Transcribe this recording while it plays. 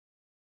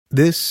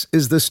This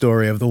is the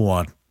story of the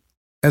one.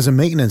 As a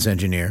maintenance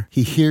engineer,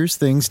 he hears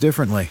things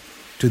differently.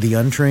 To the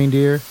untrained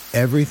ear,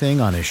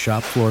 everything on his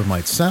shop floor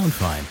might sound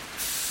fine,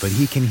 but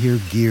he can hear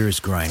gears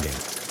grinding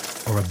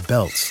or a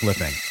belt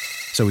slipping.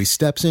 So he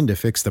steps in to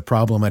fix the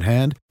problem at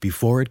hand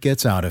before it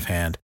gets out of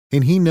hand.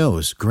 And he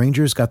knows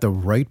Grainger's got the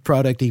right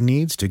product he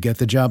needs to get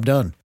the job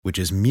done, which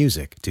is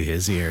music to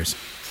his ears.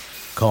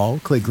 Call,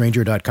 click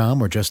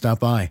Grainger.com, or just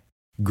stop by.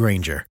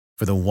 Grainger,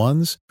 for the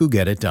ones who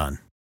get it done.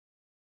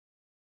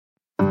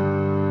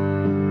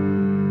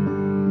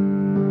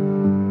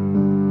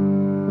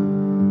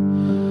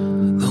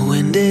 The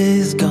wind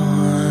is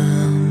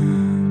gone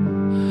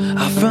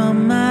out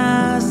from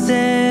my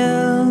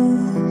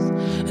sails,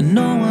 and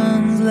no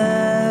one's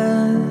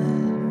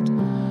left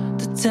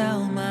to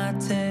tell my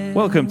tale.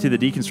 Welcome to the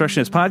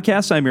Deconstructionist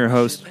Podcast. I'm your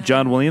host,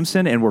 John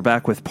Williamson, and we're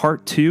back with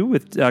part 2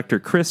 with Dr.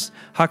 Chris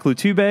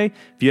Hoklotubbe.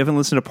 If you haven't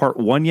listened to part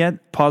 1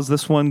 yet, pause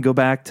this one, go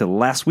back to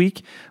last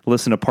week,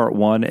 listen to part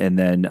 1, and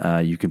then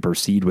you can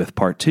proceed with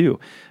part 2,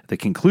 the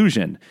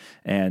conclusion.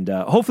 And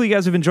hopefully you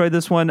guys have enjoyed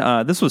this one.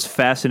 This was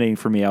fascinating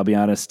for me, I'll be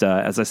honest.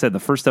 As I said in the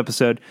first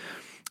episode,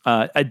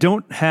 I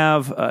don't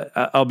have,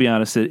 I'll be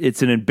honest,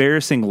 it's an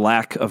embarrassing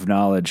lack of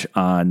knowledge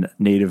on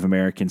Native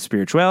American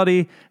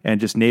spirituality and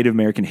just Native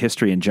American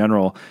history in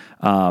general.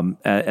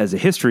 As a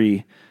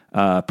history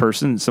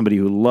person, somebody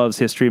who loves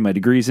history, my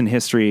degree's in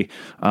history,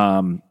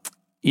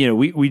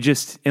 we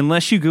just,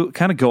 unless you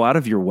go out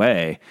of your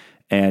way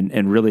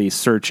and really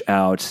search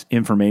out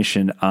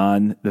information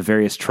on the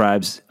various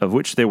tribes, of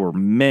which there were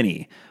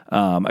many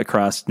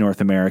across North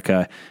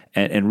America,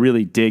 and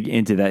really dig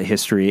into that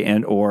history.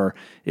 And or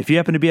if you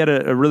happen to be at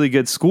a really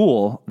good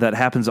school that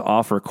happens to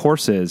offer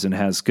courses and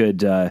has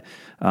good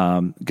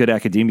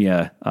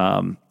academia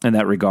in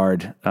that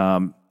regard,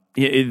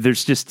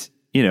 there's just,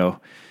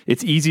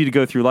 it's easy to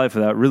go through life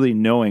without really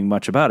knowing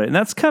much about it. And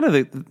that's kind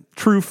of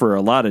true for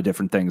a lot of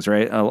different things,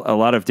 right? A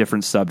lot of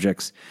different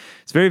subjects.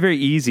 It's very, very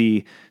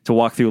easy to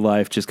walk through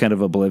life just kind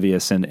of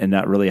oblivious and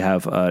not really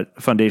have a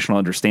foundational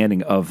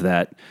understanding of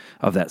that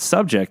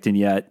subject. And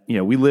yet,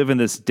 we live in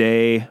this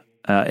day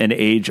and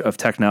age of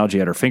technology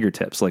at our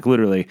fingertips. Like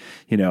literally,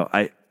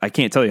 I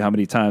can't tell you how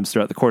many times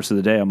throughout the course of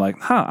the day I'm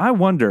like, I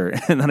wonder.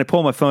 And then I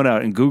pull my phone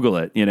out and Google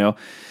it,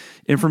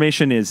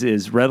 Information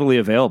is readily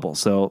available.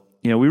 So,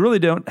 we really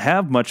don't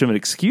have much of an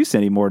excuse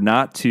anymore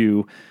not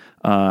to,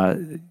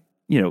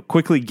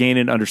 quickly gain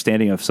an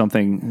understanding of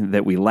something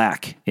that we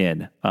lack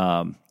in.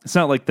 It's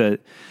not like the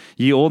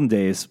olden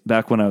days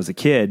back when I was a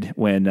kid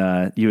when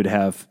you would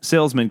have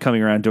salesmen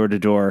coming around door to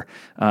door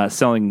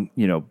selling,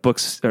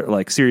 books or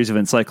like series of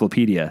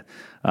encyclopedia.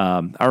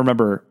 I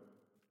remember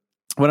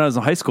when I was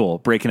in high school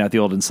breaking out the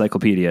old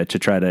encyclopedia to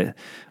try to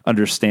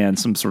understand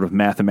some sort of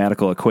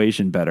mathematical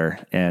equation better.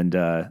 And,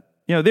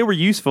 they were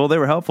useful, they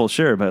were helpful,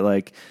 sure, but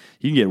like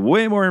you can get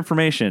way more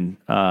information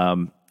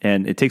and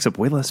it takes up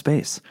way less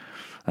space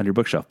on your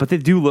bookshelf. But they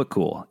do look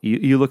cool.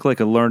 You look like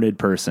a learned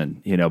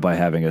person, by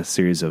having a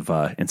series of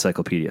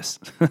encyclopedias.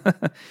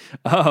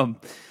 So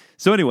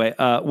anyway,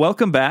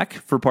 welcome back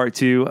for part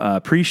 2.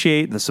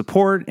 Appreciate the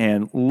support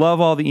and love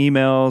all the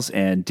emails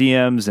and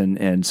DMs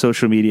and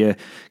social media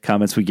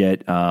comments we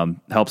get.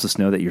 Helps us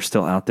know that you're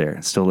still out there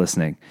and still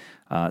listening.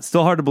 It's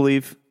still hard to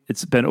believe.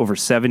 It's been over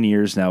 7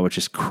 years now, which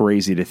is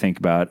crazy to think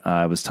about.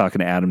 I was talking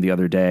to Adam the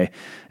other day,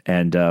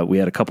 and we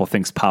had a couple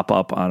things pop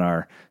up on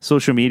our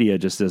social media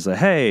just as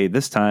hey,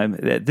 this time,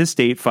 at this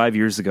date, 5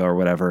 years ago or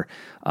whatever.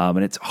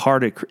 And it's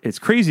it's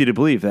crazy to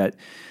believe that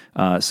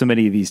so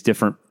many of these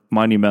different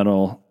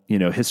monumental,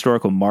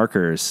 historical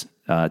markers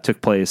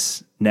took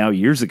place now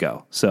years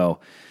ago.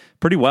 So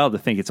pretty wild to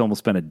think it's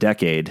almost been a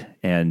decade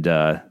and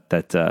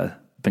that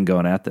been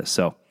going at this.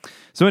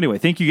 So anyway,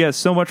 thank you guys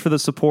so much for the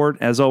support.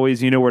 As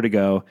always, you know where to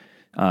go.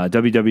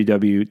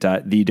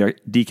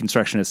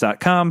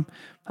 www.thedeconstructionist.com.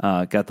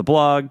 Got the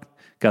blog,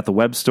 got the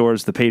web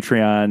stores, the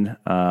Patreon,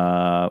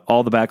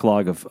 all the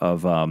backlog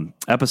of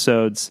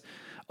episodes,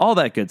 all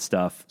that good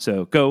stuff.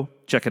 So go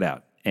check it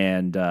out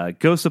and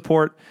go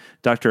support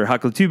Dr.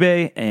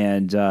 Hoklotubbe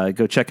and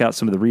go check out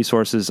some of the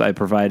resources I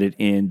provided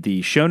in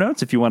the show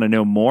notes if you want to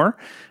know more.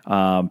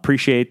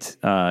 Appreciate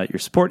your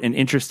support and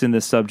interest in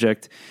this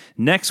subject.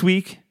 Next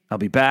week, I'll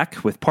be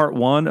back with part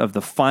 1 of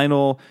the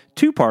final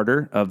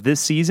 2-parter of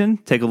this season.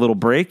 Take a little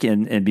break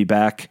and be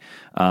back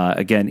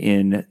again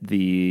in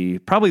the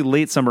probably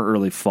late summer,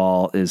 early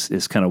fall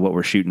is kind of what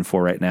we're shooting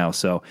for right now.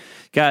 So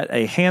got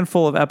a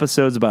handful of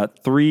episodes, about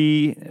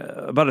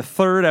a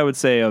third, I would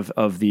say,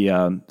 of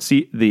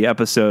the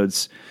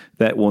episodes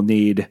that we'll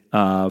need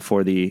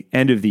for the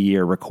end of the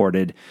year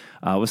recorded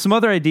with some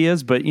other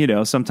ideas. But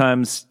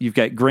sometimes you've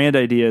got grand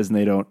ideas and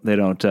they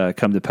don't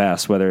come to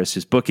pass, whether it's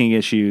just booking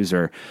issues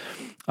or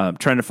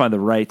trying to find the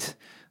right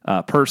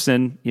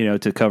person,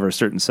 to cover a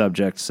certain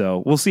subject.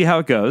 So we'll see how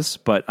it goes,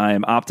 but I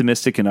am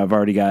optimistic and I've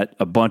already got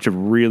a bunch of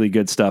really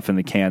good stuff in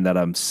the can that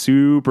I'm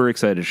super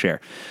excited to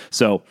share.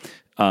 So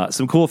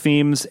some cool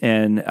themes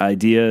and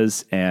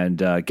ideas and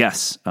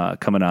guests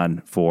coming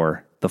on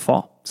for the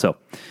fall. So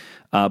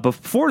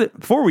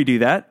before we do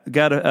that,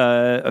 got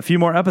a few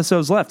more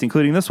episodes left,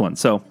 including this one.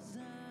 So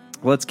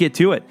let's get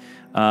to it.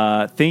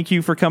 Thank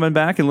you for coming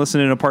back and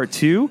listening to part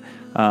 2.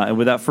 And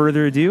without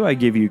further ado, I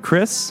give you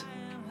Chris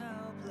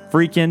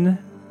freaking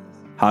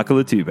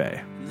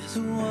Hoklotubbe. This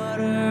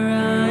water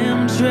I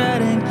am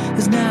treading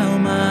is now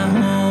my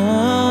home.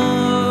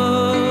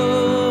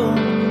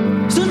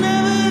 So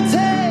never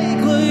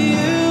take what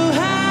you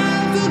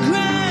have for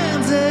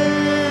granted,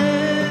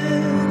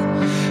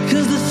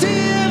 'cause the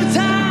sea of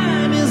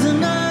time is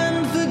an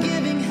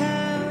unforgiving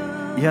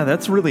hell. Yeah,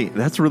 that's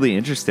really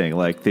interesting.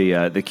 Like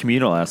the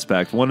communal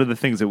aspect. One of the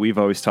things that we've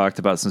always talked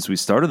about since we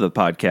started the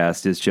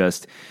podcast is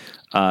just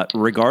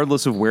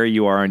regardless of where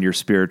you are on your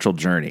spiritual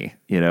journey,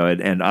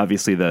 and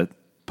obviously the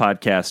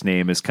podcast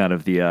name is kind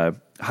of the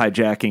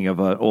hijacking of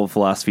an old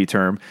philosophy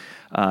term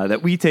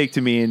that we take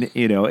to mean,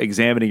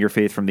 examining your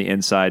faith from the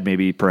inside,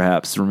 maybe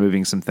perhaps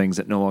removing some things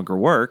that no longer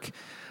work,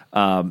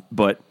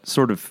 but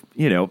sort of,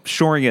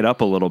 shoring it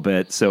up a little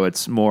bit so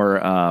it's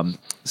more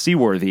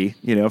seaworthy,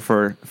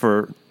 for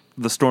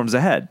the storms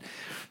ahead.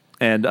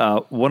 And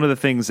one of the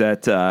things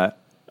that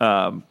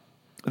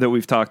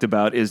we've talked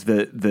about is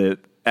the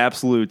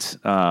absolute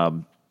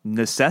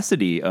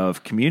necessity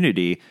of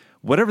community,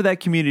 whatever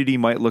that community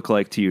might look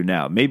like to you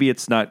now. Maybe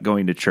it's not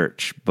going to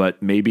church,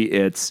 but maybe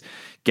it's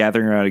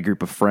gathering around a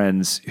group of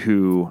friends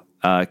who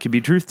can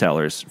be truth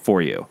tellers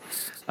for you.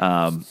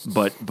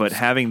 But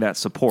having that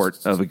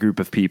support of a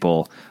group of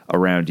people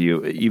around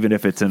you, even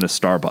if it's in a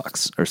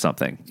Starbucks or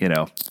something,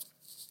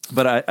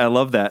 But I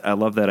love that. I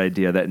love that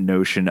idea, that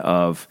notion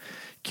of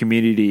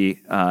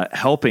community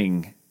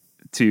helping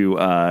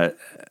to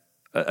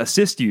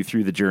assist you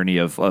through the journey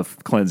of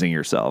cleansing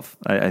yourself.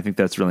 I think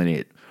that's really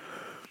neat.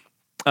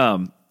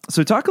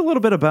 So talk a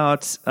little bit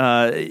about,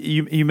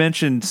 you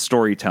mentioned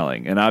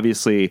storytelling, and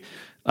obviously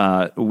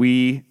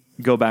we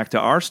go back to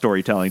our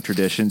storytelling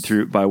tradition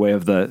by way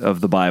of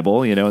the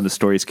Bible, and the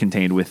stories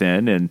contained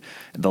within and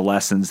the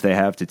lessons they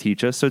have to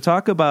teach us. So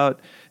talk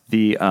about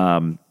the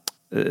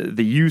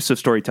use of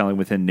storytelling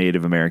within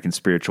Native American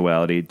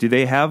spirituality. Do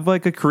they have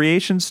like a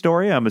creation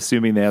story? I'm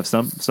assuming they have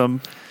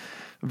some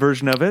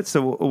version of it.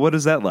 So what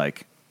is that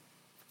like?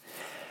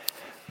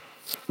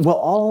 Well,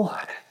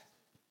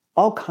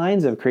 all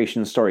kinds of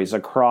creation stories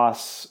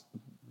across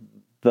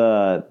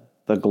the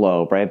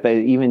globe, right? But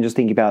even just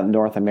thinking about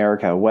North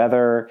America,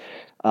 whether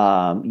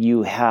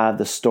you have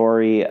the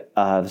story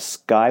of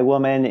Sky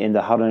Woman in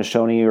the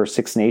Haudenosaunee or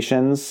Six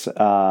Nations,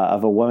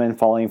 of a woman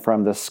falling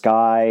from the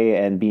sky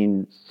and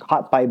being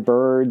caught by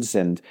birds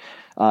and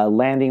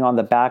landing on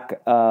the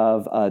back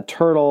of a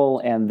turtle,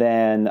 and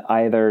then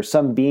either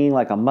some being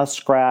like a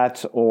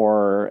muskrat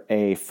or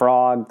a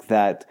frog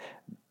that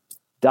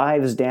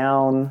dives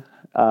down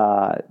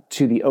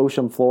to the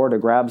ocean floor to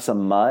grab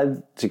some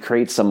mud to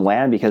create some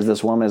land because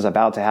this woman is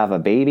about to have a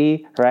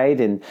baby,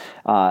 right? And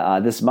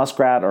this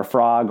muskrat or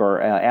frog or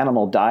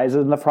animal dies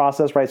in the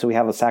process, right? So we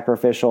have a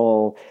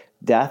sacrificial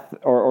death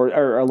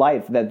or a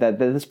life that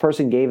this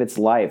person gave its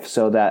life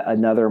so that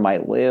another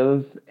might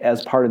live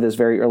as part of this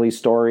very early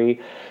story.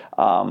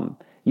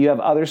 You have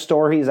other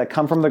stories that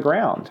come from the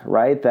ground,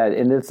 right? That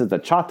in this is the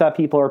Chata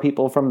people are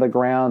people from the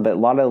ground, but a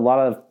lot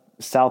of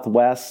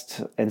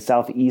Southwest and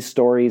Southeast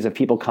stories of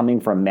people coming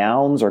from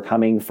mounds or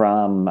coming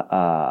from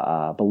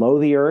below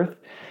the earth,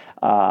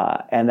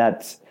 and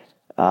that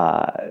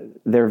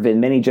there have been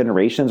many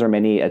generations or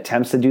many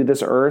attempts to do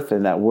this earth,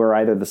 and that we're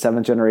either the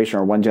seventh generation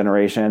or one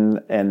generation,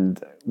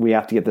 and we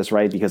have to get this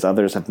right because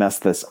others have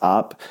messed this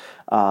up.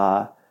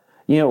 At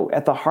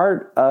the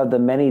heart of the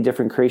many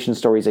different creation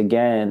stories,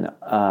 again,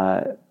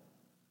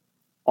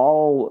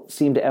 all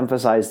seem to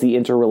emphasize the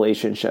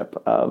interrelationship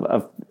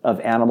of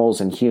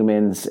animals and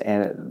humans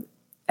and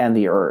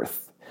the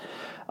earth.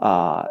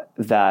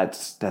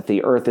 That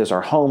the earth is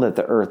our home, that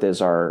the earth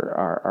is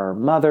our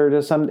mother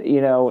to some,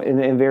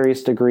 in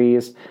various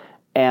degrees,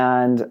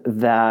 and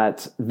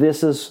that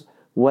this is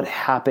what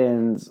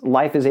happens.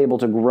 Life is able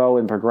to grow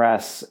and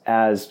progress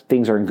as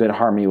things are in good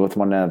harmony with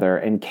one another,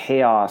 and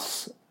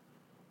chaos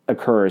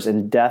occurs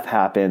and death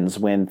happens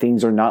when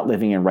things are not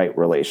living in right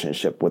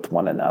relationship with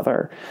one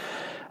another.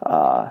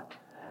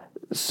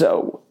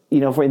 So,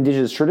 for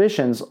indigenous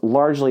traditions,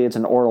 largely it's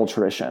an oral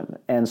tradition.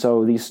 And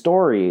so these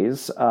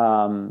stories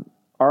are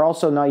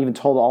also not even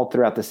told all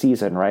throughout the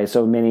season, right?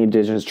 So many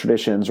indigenous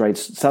traditions, right?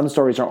 Some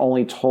stories are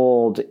only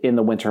told in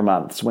the winter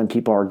months when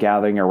people are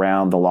gathering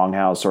around the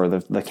longhouse or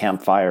the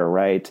campfire,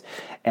 right?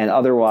 And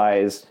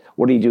otherwise,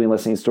 what are you doing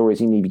listening to stories?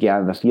 You need to be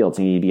out in the fields.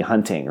 You need to be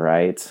hunting,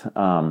 right?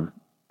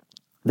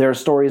 There are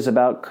stories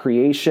about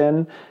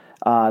creation.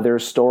 There are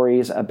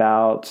stories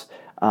about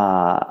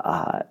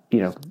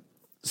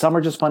some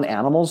are just fun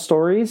animal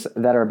stories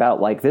that are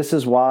about like, this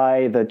is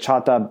why the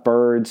Chata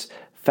bird's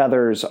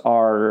feathers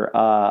are,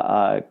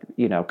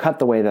 cut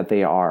the way that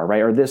they are,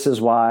 right? Or this is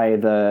why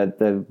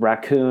the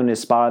raccoon is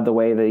spotted the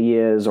way that he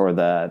is, or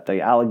the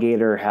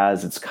alligator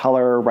has its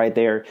color, right?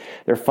 They're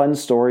fun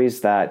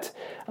stories that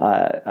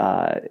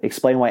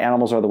explain why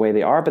animals are the way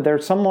they are, but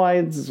they're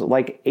somewhat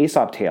like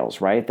Aesop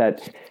tales, right?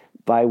 That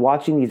by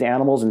watching these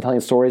animals and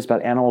telling stories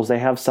about animals, they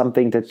have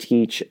something to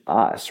teach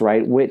us,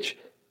 right? Which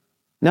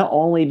not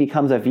only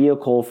becomes a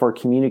vehicle for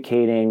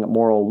communicating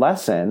moral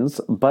lessons,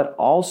 but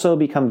also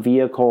become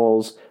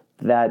vehicles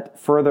that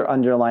further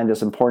underline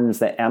this importance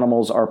that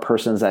animals are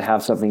persons that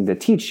have something to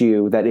teach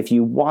you, that if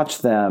you watch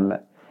them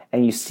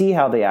and you see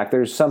how they act,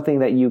 there's something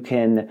that you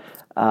can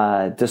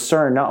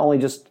discern, not only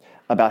just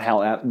about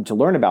how to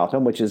learn about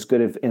them, which is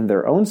good in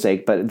their own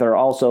sake, but they're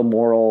also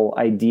moral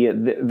idea.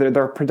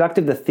 They're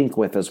productive to think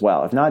with as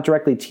well. If not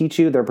directly teach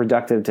you, they're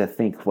productive to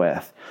think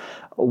with.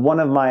 One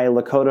of my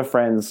Lakota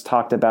friends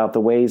talked about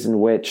the ways in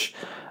which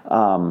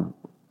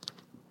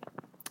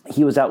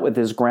he was out with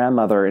his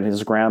grandmother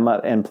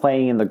and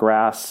playing in the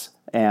grass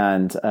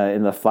and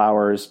in the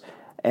flowers.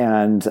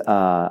 And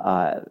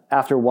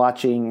after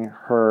watching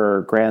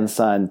her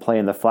grandson play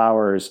in the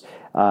flowers,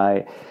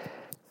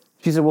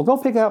 she said, well, go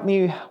pick out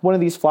me one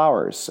of these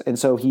flowers. And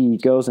so he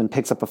goes and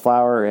picks up a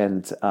flower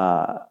and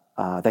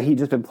that he'd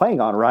just been playing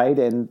on, right?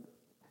 And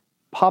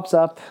pops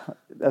up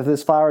of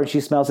this flower, and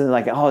she smells it and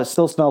like, oh, it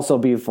still smells so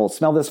beautiful.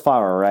 Smell this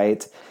flower,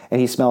 right?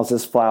 And he smells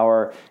this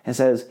flower and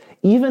says,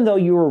 even though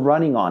you were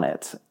running on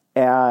it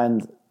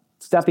and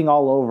stepping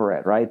all over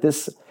it, right?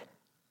 This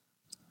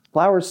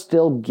flower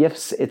still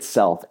gifts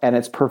itself and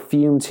its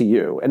perfume to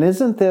you. And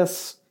isn't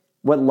this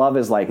what love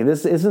is like? And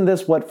isn't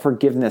this what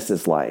forgiveness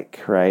is like,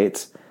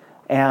 right?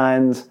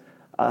 And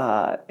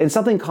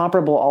something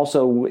comparable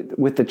also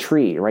with the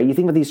tree, right? You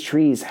think of these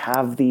trees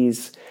have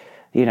these,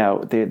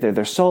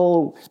 they're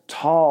so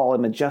tall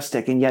and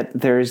majestic, and yet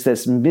there's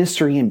this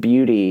mystery and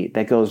beauty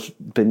that goes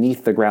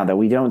beneath the ground that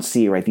we don't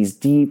see, right? These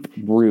deep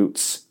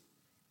roots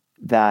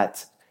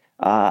that,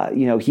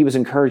 he was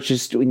encouraged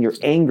just when you're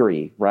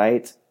angry,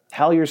 right?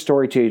 Tell your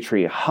story to a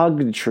tree,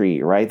 hug the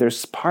tree, right?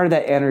 There's part of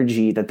that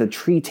energy that the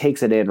tree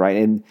takes it in,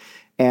 right?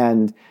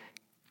 And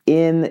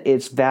in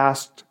its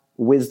vast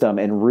wisdom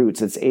and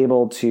roots, it's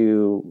able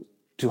to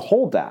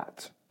hold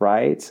that,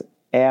 right?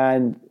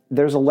 And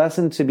there's a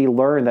lesson to be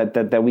learned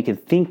that we can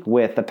think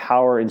with the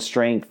power and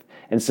strength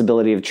and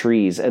stability of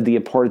trees, and the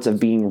importance of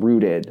being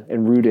rooted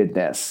and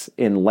rootedness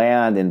in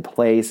land, in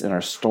place, in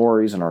our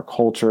stories, in our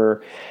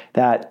culture,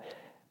 that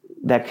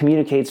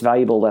communicates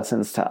valuable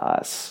lessons to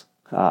us.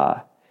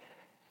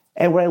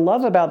 And what I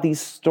love about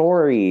these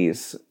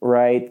stories,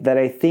 right, that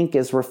I think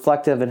is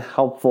reflective and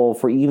helpful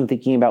for even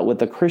thinking about with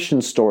the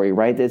Christian story,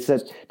 right, is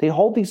that they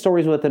hold these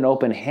stories with an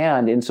open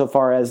hand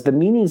insofar as the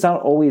meaning's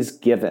not always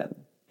given,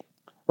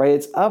 right?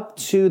 It's up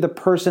to the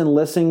person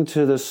listening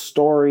to the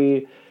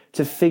story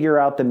to figure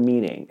out the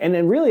meaning. And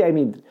then really,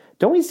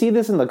 don't we see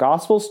this in the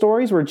gospel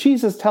stories where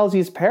Jesus tells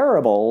these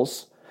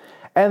parables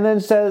and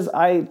then says,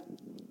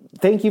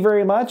 thank you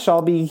very much.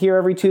 I'll be here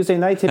every Tuesday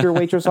night. Tip your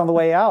waitress on the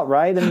way out,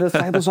 right? And the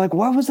disciples are like,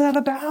 what was that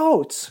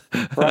about?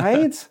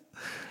 Right?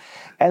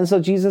 And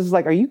so Jesus is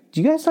like, do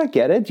you guys not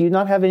get it? Do you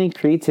not have any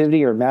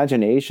creativity or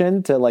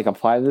imagination to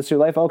apply this to your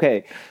life?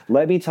 Okay,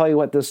 let me tell you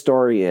what this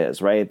story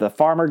is, right? The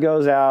farmer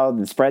goes out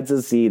and spreads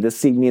his seed. This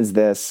seed means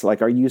this.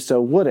 Are you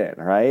so wooden,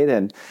 right?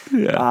 And,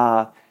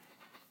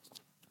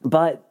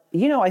 but,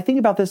 I think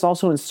about this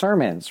also in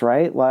sermons,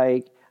 right?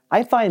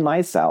 I find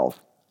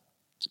myself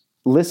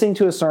listening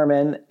to a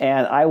sermon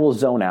and I will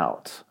zone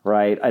out,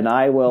 right? And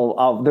there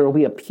will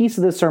be a piece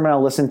of the sermon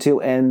I'll listen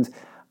to, and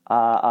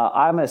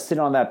I'm going to sit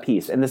on that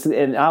piece. And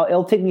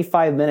it'll take me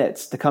 5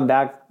 minutes to come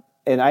back,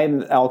 and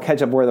I'll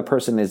catch up where the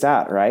person is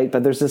at, right?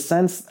 But there's a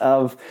sense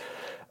of,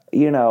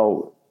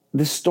 the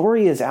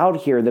story is out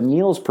here, the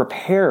meal is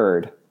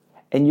prepared,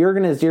 and you're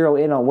going to zero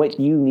in on what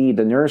you need,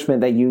 the nourishment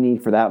that you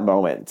need for that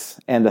moment,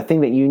 and the thing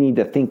that you need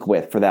to think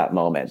with for that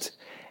moment.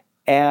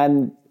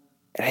 And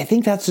I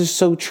think that's just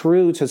so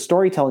true to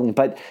storytelling.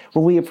 But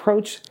when we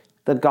approach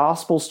the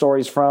gospel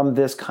stories from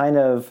this kind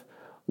of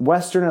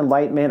Western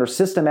Enlightenment or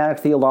systematic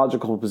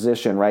theological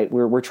position, right,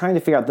 we're trying to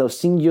figure out the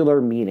singular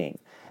meaning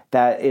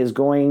that is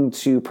going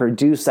to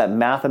produce that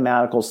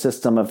mathematical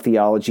system of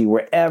theology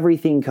where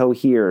everything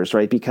coheres,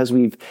 right? Because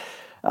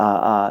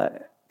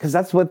because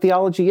that's what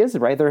theology is,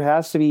 right? There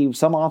has to be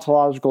some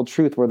ontological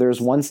truth where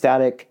there's one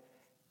static,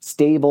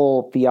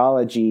 stable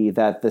theology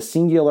that the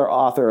singular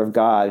author of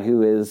God,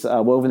 who is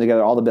woven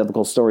together all the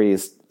biblical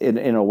stories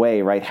in a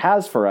way, right,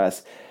 has for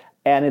us.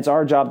 And it's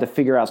our job to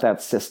figure out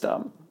that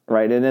system,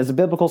 right? And as a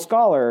biblical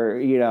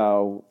scholar,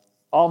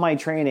 all my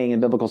training in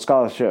biblical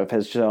scholarship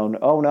has shown,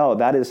 oh no,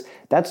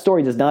 that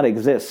story does not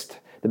exist.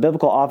 The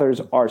biblical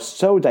authors are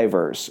so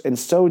diverse and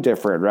so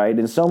different, right?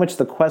 And so much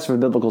the quest for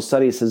biblical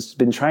studies has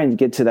been trying to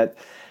get to the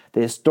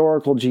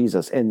historical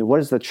Jesus. And what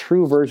is the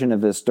true version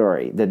of this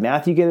story? Did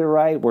Matthew get it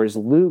right? Whereas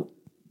Luke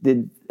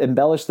did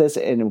embellish this?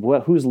 And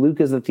who's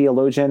Luke as the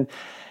theologian?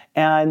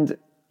 And,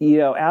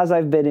 as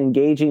I've been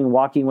engaging and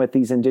walking with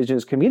these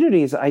indigenous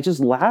communities, I just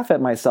laugh at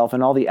myself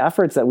and all the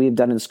efforts that we've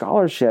done in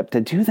scholarship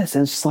to do this.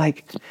 And it's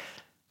just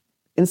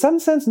in some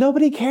sense,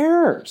 nobody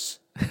cares.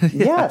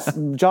 Yes,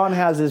 John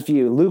has his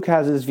view. Luke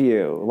has his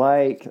view.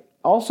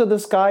 Also the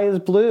sky is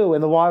blue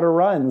and the water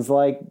runs.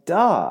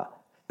 Duh.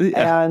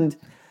 Yeah. And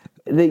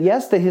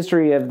Yes, the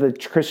history of the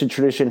Christian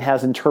tradition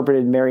has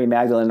interpreted Mary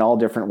Magdalene in all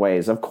different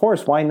ways. Of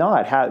course, why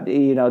not?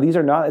 These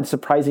are not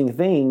surprising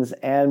things,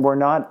 and we're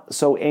not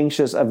so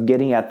anxious of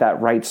getting at that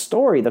right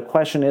story. The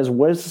question is,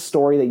 what is the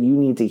story that you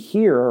need to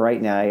hear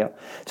right now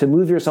to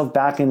move yourself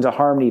back into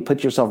harmony,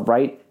 put yourself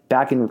right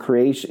back in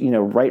creation,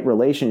 right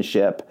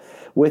relationship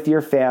with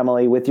your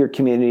family, with your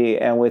community,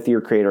 and with your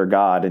Creator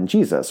God and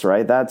Jesus,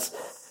 right?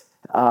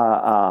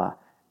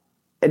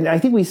 And I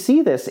think we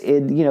see this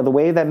in, the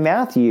way that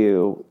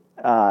Matthew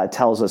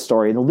tells a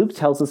story, and Luke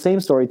tells the same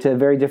story to a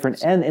very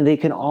different end, and they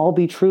can all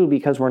be true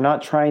because we're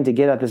not trying to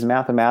get at this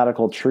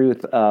mathematical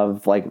truth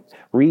of like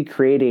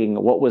recreating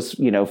what was,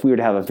 if we were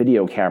to have a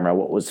video camera,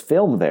 what was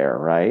filmed there,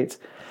 right?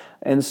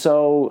 And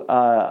so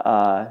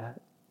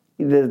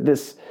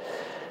this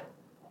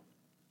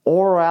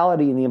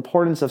orality and the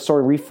importance of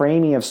sort of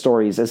reframing of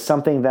stories is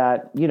something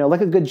that,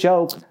 like a good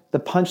joke, the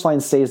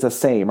punchline stays the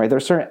same, right? There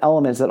are certain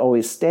elements that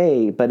always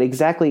stay, but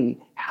exactly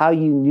how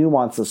you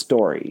nuance a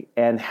story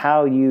and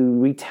how you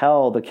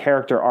retell the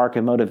character arc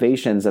and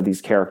motivations of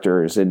these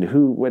characters and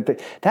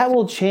that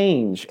will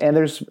change. And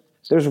there's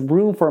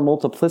room for a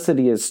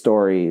multiplicity of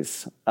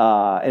stories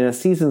and a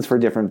seasons for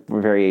different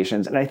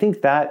variations. And I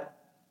think that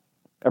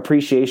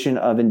appreciation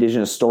of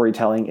indigenous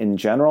storytelling in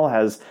general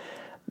has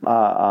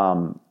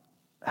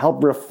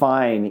helped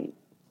refine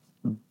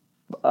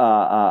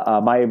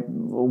how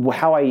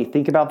I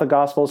think about the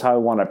Gospels, how I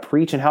want to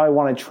preach, and how I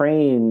want to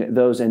train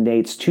those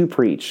innates to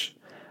preach,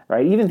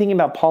 right? Even thinking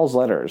about Paul's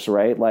letters,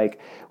 right? Like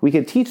we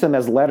could teach them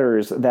as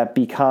letters that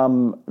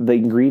become the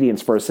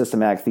ingredients for a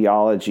systematic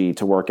theology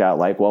to work out.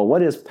 Like, well,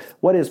 what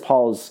is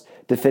Paul's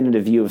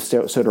definitive view of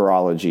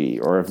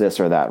soteriology, or of this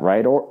or that,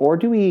 right? Or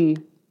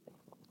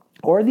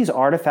are these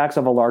artifacts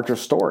of a larger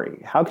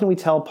story? How can we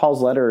tell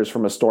Paul's letters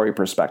from a story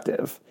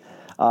perspective?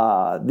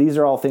 These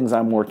are all things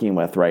I'm working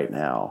with right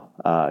now.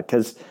 And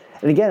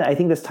again, I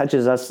think this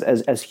touches us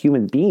as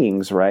human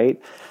beings,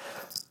 right?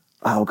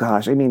 Oh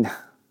gosh, I mean,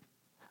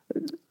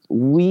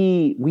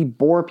 we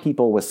bore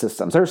people with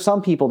systems. There are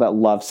some people that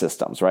love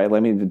systems, right?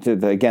 I mean,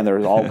 again,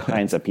 there's all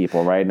kinds of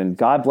people, right? And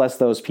God bless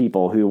those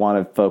people who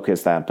want to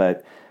focus that.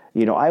 But,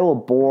 I will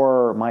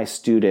bore my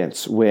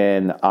students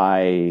when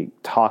I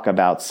talk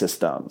about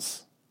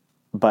systems,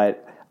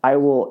 but I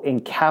will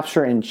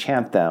capture and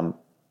enchant them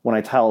when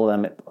I tell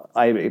them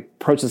I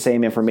approach the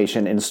same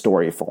information in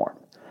story form.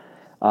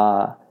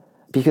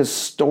 Because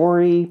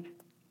story,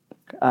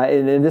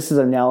 and this is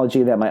an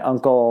analogy that my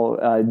uncle,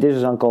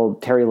 indigenous uncle,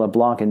 Terry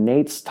LeBlanc and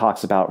Nate's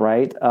talks about,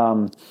 right?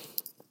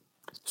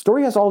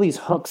 Story has all these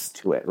hooks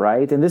to it,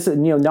 right? And this is,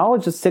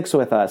 knowledge that sticks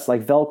with us,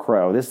 like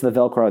Velcro. This is the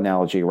Velcro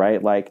analogy,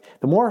 right? Like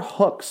the more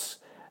hooks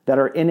that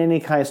are in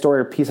any kind of story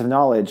or piece of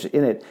knowledge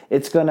in it,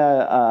 it's going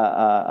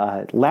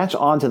to latch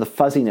on to the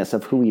fuzziness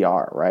of who we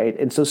are, right?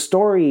 And so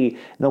story,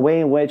 the way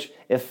in which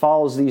it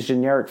follows these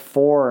generic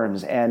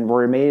forms, and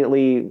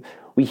we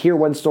hear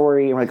one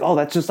story and we're like, oh,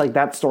 that's just like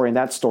that story and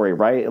that story,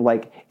 right?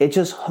 Like it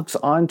just hooks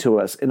onto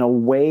us in a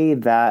way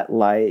that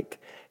like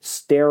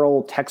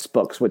sterile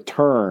textbooks with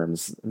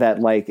terms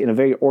that like in a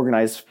very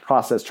organized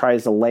process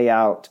tries to lay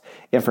out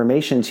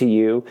information to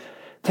you,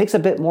 takes a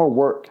bit more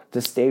work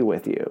to stay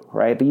with you,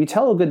 right? But you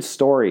tell a good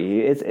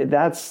story,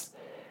 that's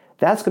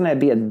going to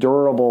be a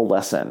durable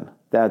lesson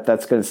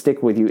that's going to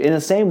stick with you. In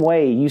the same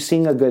way, you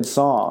sing a good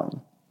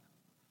song,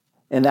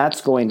 and that's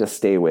going to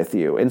stay with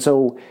you. And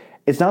so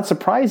it's not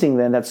surprising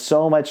then that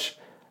so much,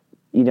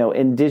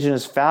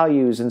 indigenous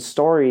values and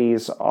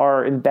stories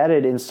are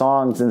embedded in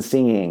songs and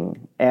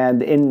singing,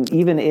 and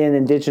even in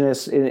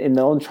indigenous in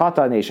the own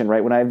Choctaw Nation,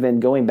 right? When I've been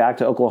going back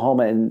to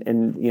Oklahoma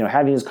and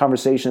having these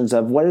conversations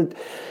of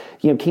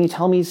can you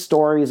tell me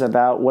stories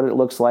about what it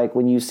looks like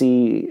when you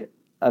see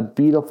a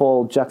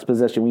beautiful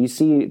juxtaposition, when you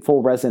see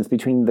full resonance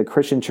between the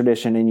Christian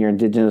tradition and your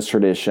indigenous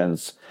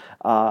traditions?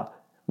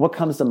 What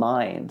comes to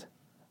mind?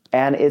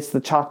 And it's the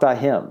Choctaw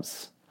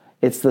hymns.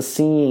 It's the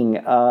singing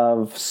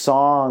of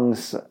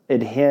songs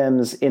and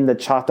hymns in the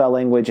Choctaw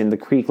language and the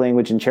Creek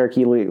language and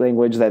Cherokee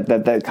language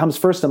that comes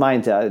first to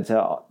mind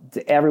to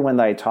everyone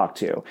that I talk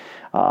to.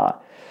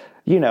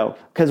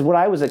 Because what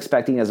I was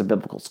expecting as a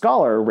biblical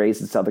scholar raised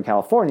in Southern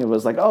California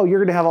was like, oh, you're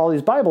going to have all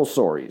these Bible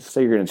stories.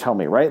 So you're going to tell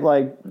me, right?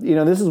 Like,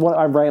 this is what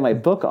I'm writing my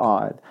book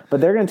on. But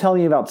they're going to tell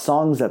me about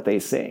songs that they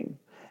sing.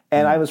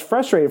 And I was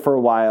frustrated for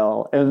a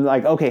while and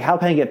like, okay, how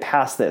can I get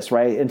past this,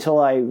 right? Until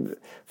I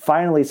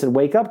finally said,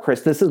 wake up, Chris,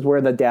 this is where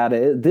the data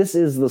is. This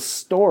is the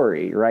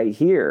story right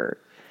here.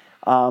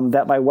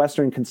 That my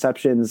Western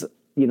conceptions,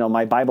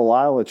 my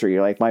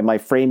Bibleolatry, like my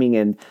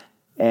framing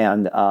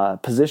and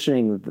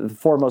positioning, the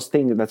foremost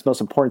thing that's most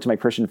important to my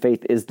Christian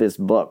faith is this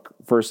book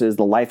versus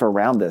the life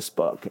around this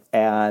book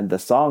and the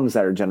songs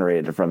that are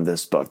generated from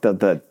this book.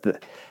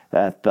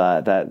 That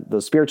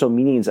the spiritual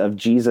meanings of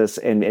Jesus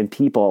and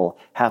people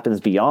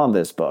happens beyond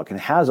this book and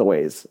has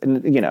always,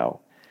 and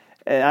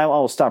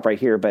I'll stop right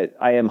here, but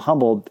I am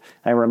humbled.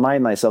 I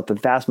remind myself the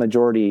vast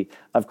majority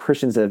of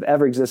Christians that have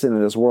ever existed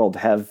in this world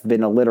have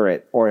been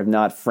illiterate or have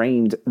not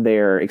framed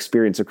their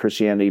experience of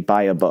Christianity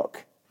by a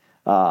book.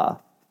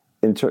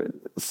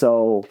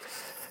 So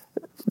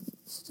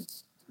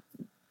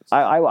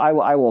I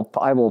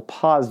will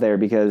pause there,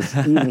 because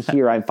even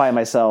here I find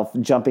myself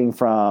jumping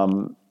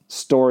from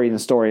story to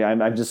story.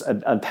 I'm just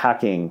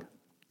unpacking,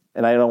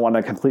 and I don't want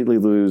to completely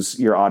lose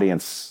your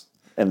audience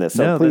in this.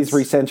 So please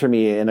recenter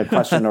me in a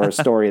question or a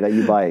story that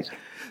you like.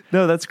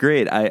 No, that's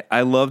great.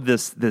 I love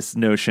this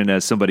notion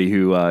as somebody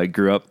who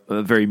grew up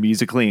very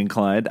musically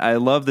inclined. I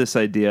love this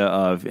idea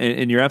of,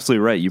 and you're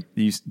absolutely right.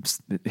 You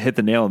hit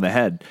the nail on the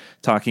head,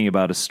 talking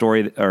about a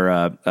story or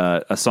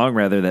a song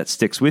rather that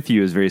sticks with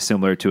you is very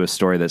similar to a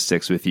story that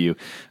sticks with you.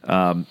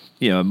 A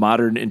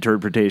modern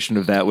interpretation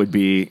of that would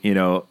be,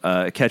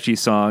 a catchy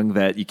song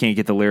that you can't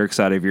get the lyrics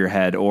out of your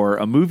head, or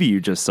a movie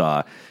you just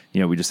saw.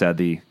 We just had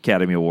the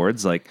Academy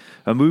Awards, like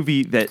a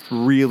movie that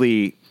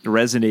really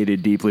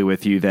resonated deeply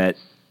with you that,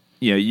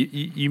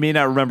 you may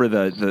not remember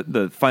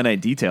the finite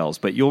details,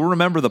 but you'll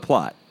remember the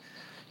plot.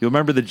 You'll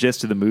remember the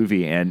gist of the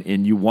movie,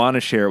 and you want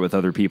to share it with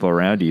other people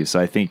around you. So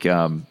I think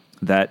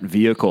that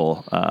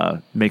vehicle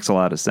makes a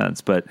lot of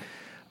sense. But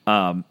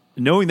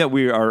knowing that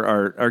we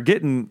are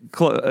getting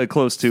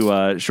close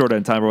to short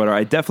on time or whatever,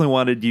 I definitely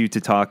wanted you to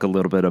talk a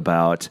little bit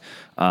about,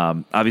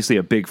 obviously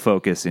a big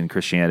focus in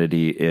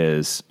Christianity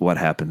is what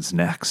happens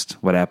next,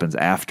 what happens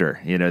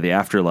after, the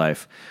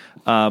afterlife.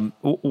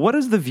 What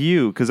is the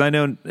view? Because I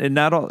know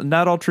not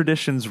all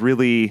traditions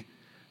really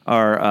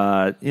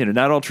are,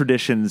 not all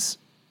traditions,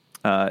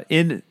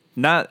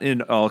 not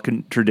in all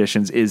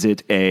traditions is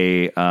it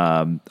a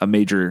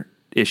major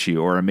issue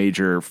or a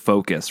major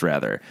focus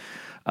rather.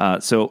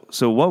 So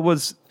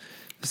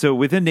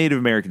within Native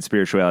American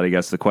spirituality, I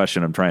guess the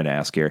question I'm trying to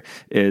ask here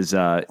is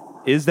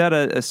that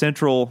a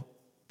central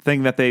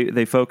thing that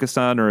they focus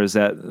on, or is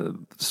that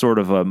sort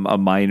of a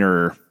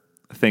minor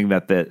thing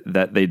that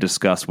they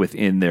discuss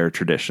within their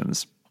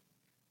traditions?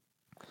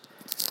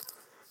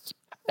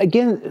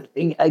 Again,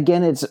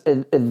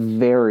 it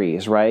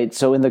varies, right?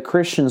 So in the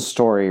Christian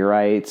story,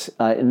 right,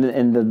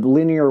 in the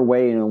linear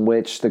way in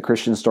which the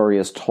Christian story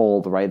is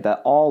told, right,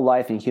 that all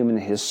life in human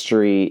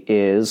history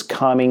is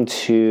coming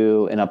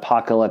to an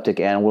apocalyptic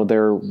end, where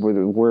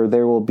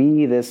there will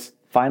be this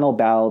final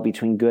battle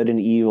between good and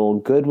evil.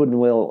 Good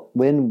will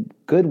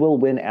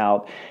win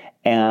out,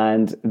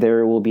 and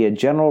there will be a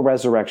general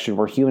resurrection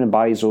where human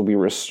bodies will be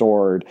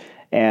restored,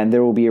 and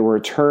there will be a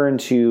return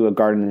to a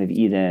Garden of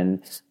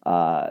Eden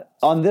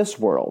on this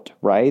world,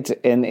 right?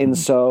 And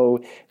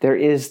so there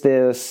is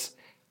this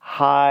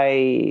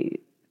high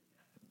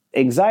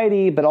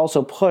anxiety, but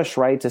also push,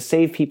 right, to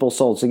save people's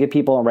souls, to get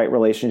people in right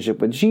relationship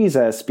with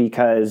Jesus,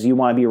 because you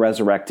want to be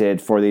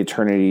resurrected for the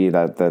eternity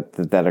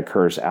that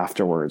occurs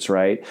afterwards,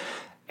 right?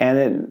 And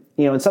it,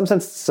 in some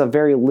sense, it's a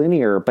very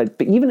linear, but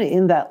even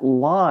in that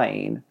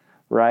line,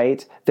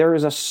 right, there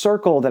is a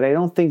circle that I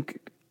don't think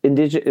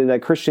that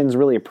Christians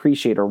really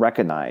appreciate or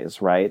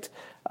recognize, right?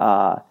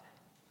 That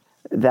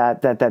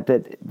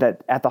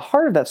at the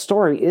heart of that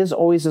story is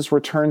always this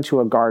return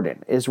to a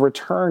garden, is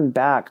return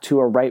back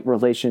to a right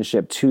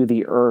relationship to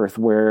the earth,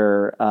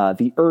 where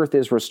the earth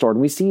is restored.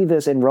 And we see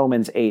this in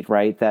Romans 8,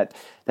 right? That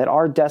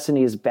our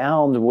destiny is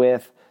bound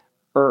with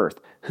earth,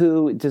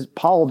 who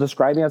Paul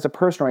describing as a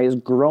person, right, is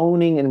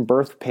groaning in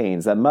birth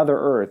pains. That Mother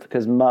Earth,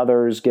 because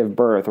mothers give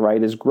birth,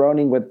 right, is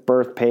groaning with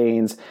birth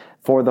pains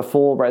for the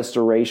full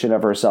restoration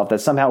of herself,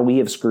 that somehow we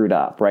have screwed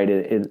up, right,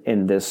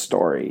 in this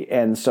story.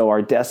 And so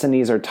our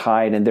destinies are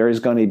tied, and there is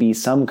going to be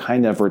some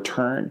kind of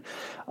return.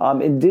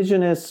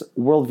 Indigenous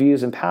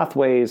worldviews and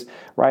pathways,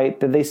 right,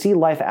 that they see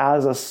life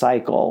as a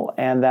cycle,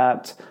 and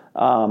that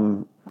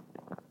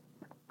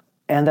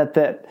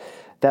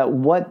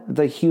what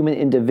the human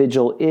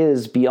individual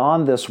is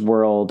beyond this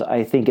world,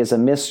 I think, is a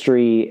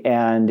mystery,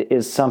 and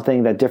is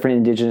something that different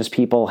indigenous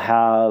people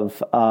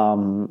have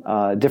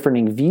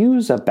differing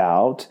views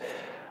about.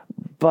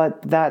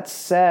 But that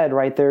said,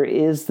 right, there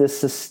is this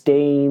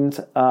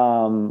sustained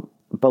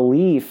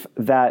belief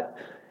that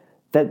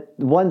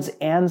one's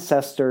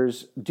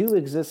ancestors do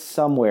exist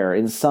somewhere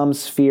in some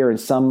sphere, in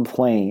some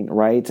plane,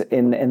 right,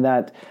 and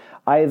that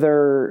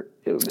either.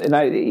 And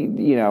I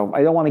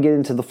don't want to get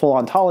into the full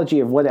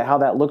ontology of how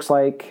that looks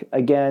like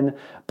again,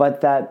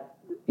 but that,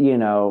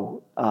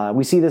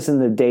 we see this in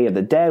the Day of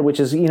the Dead, which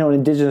is, an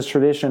indigenous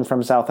tradition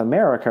from South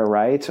America,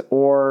 right?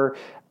 Or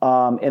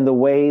in the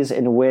ways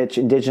in which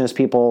indigenous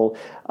people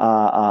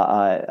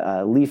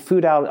leave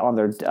food out on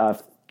their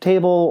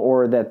table,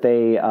 or that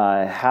they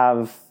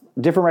have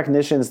different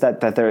recognitions that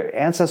their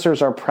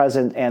ancestors are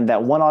present, and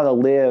that one ought to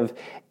live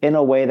in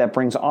a way that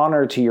brings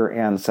honor to your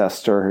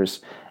ancestors,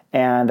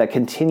 and that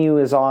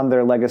continues on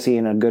their legacy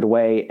in a good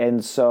way.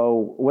 And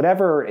so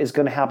whatever is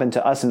going to happen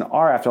to us in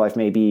our afterlife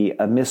may be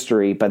a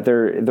mystery, but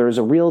there's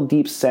a real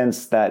deep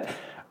sense that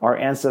our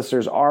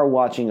ancestors are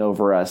watching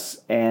over us,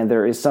 and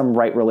there is some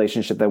right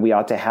relationship that we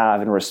ought to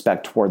have and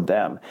respect toward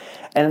them.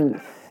 And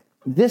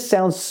this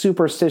sounds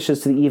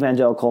superstitious to the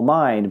evangelical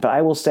mind, but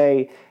I will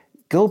say,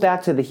 go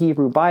back to the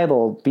Hebrew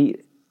Bible,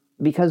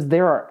 because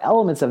there are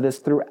elements of this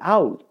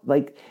throughout.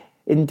 Like,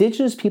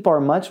 indigenous people are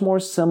much more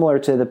similar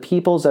to the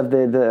peoples of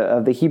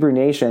the Hebrew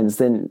nations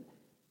than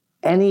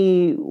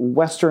any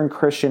Western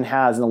Christian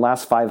has in the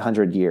last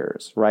 500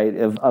 years, right,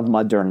 of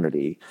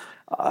modernity.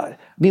 I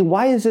mean,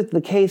 why is it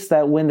the case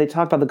that when they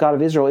talk about the God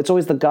of Israel, it's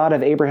always the God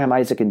of Abraham,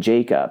 Isaac, and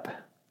Jacob?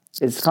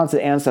 It's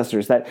constant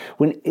ancestors. That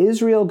when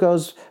Israel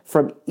goes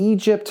from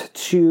Egypt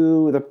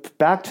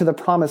back to the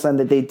Promised Land,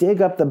 that they dig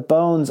up the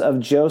bones of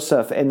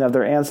Joseph and of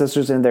their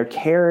ancestors, and they're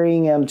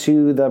carrying them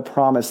to the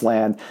Promised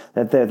Land.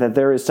 That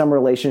there is some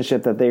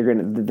relationship that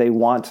they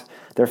want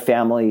their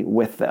family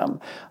with them.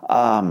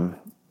 And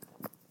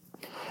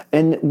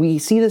we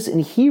see this in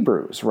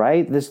Hebrews,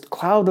 right? This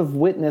cloud of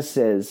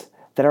witnesses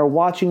that are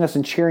watching us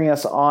and cheering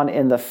us on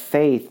in the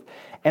faith.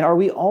 And are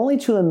we only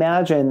to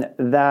imagine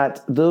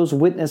that those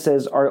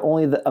witnesses are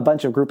only a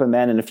bunch of group of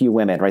men and a few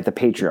women, right? The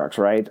patriarchs,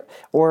 right?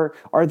 Or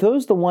are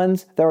those the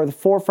ones that are the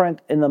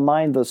forefront in the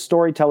mind, the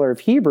storyteller of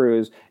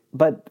Hebrews?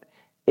 But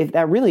if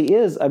that really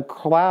is a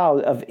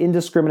cloud of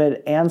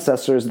indiscriminate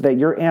ancestors, that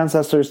your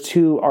ancestors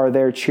too are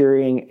there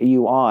cheering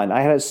you on.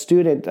 I had a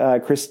student,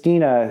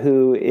 Christina,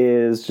 who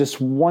is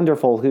just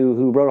wonderful,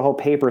 who wrote a whole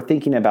paper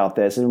thinking about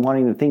this and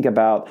wanting to think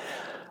about,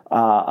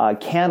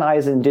 can I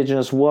as an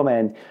Indigenous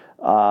woman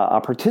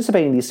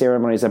participate in these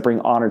ceremonies that bring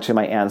honor to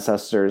my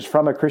ancestors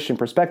from a Christian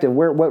perspective?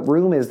 What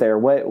room is there?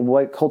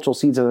 What cultural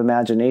seeds of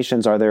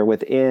imaginations are there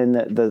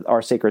within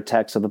our sacred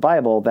texts of the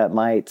Bible that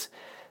might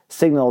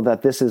signal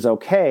that this is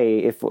okay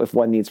if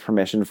one needs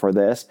permission for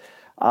this?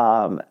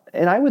 And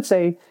I would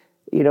say,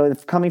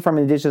 coming from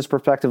an Indigenous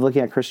perspective,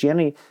 looking at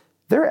Christianity,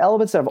 there are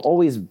elements that have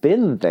always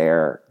been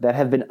there that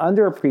have been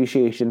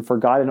underappreciation,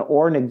 forgotten,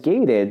 or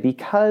negated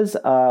because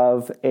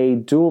of a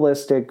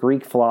dualistic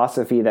Greek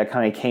philosophy that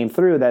kind of came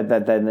through that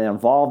then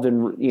evolved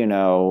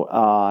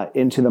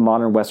into the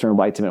modern Western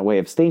Enlightenment way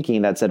of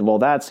thinking that said, well,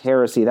 that's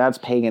heresy, that's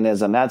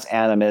paganism, that's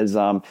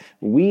animism.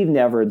 We've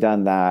never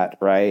done that,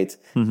 right?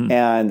 Mm-hmm.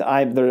 And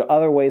there are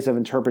other ways of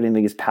interpreting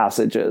these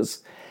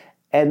passages.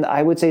 And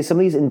I would say some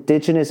of these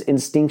indigenous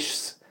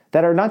instincts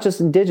that are not just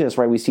indigenous,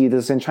 right? We see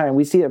this in China.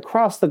 We see it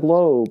across the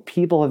globe.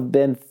 People have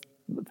been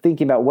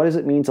thinking about what does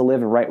it mean to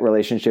live in right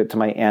relationship to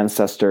my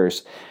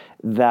ancestors,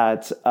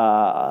 that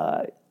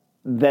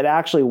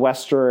actually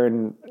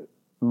Western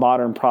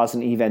modern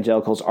Protestant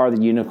evangelicals are the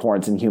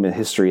unicorns in human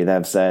history that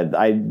have said,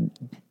 I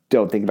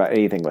don't think about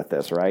anything with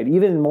this, right?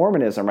 Even in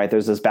Mormonism, right,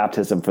 there's this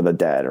baptism for the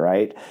dead,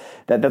 right?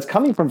 That's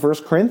coming from 1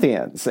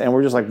 Corinthians. And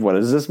we're just like, what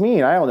does this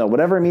mean? I don't know.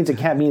 Whatever it means, it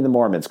can't mean the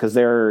Mormons because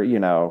they're,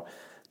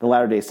 the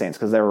Latter-day Saints,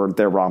 because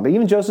they're wrong. But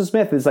even Joseph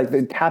Smith is like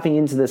they're tapping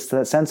into this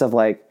sense of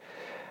like,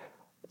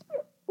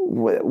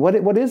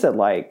 what is it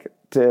like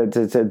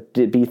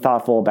to be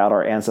thoughtful about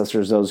our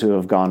ancestors, those who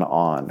have gone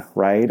on,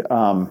 right?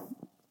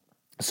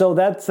 So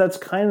that's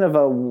kind of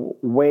a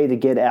way to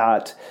get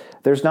at.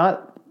 There's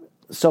not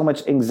so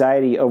much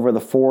anxiety over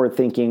the forward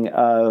thinking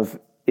of,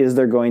 is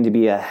there going to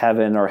be a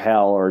heaven or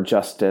hell or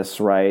justice,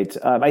 right?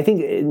 I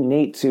think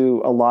innate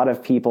to a lot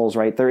of people's,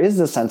 right, there is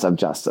this sense of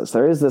justice.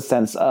 There is this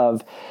sense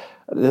of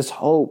this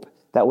hope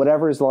that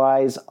whatever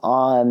lies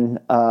on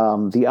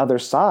the other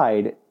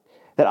side,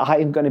 that I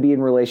am going to be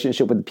in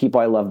relationship with the people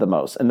I love the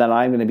most, and that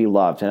I'm going to be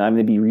loved, and I'm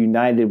going to be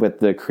reunited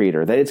with the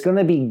Creator, that it's going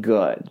to be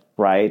good,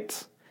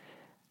 right?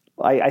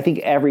 I think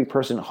every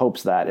person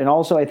hopes that. And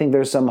also I think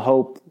there's some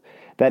hope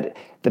that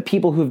the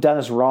people who've done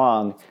us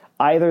wrong,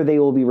 either they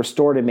will be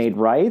restored and made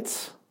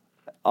right,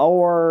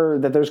 or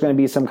that there's going to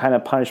be some kind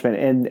of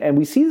punishment. And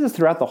we see this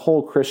throughout the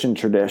whole Christian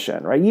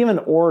tradition, right? Even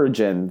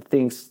Origen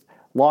thinks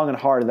long and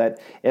hard that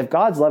if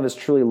God's love is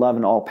truly love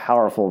and all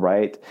powerful,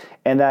 right?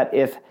 And that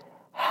if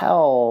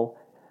hell,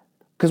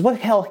 because what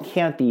hell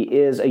can't be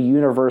is a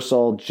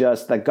universal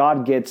just that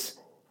God gets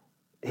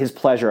his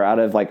pleasure out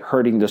of like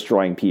hurting,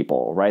 destroying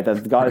people, right?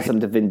 That God is some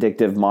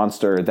vindictive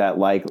monster that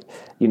like,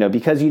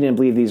 because you didn't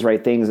believe these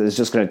right things is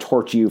just going to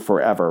torture you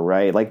forever,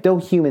 right? Like no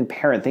human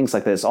parent thinks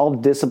like this. All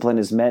discipline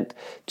is meant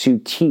to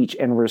teach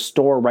and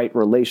restore right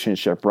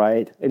relationship,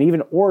 right? And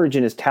even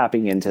Origen is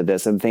tapping into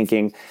this and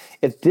thinking,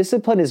 if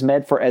discipline is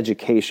meant for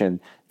education,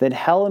 then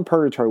hell and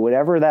purgatory,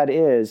 whatever that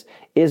is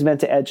meant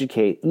to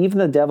educate. Even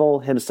the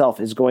devil himself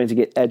is going to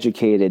get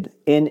educated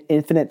in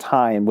infinite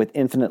time with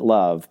infinite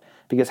love.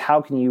 Because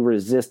how can you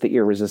resist the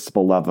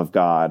irresistible love of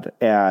God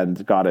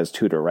and God as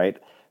tutor, right?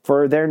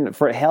 For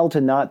hell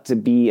to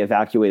be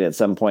evacuated at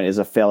some point is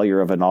a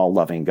failure of an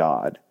all-loving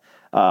God.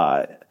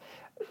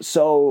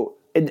 So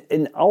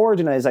in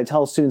Origen, as I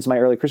tell students in my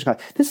early Christian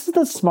class, this is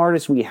the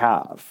smartest we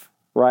have,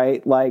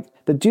 right? Like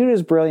the dude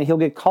is brilliant. He'll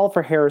get called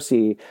for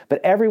heresy,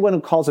 but everyone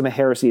who calls him a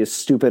heresy is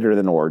stupider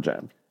than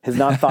Origen, has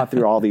not thought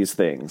through all these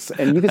things.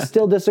 And you can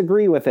still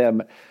disagree with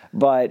him,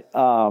 but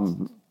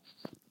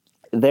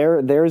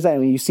there's that. I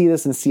mean, you see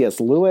this in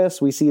C.S.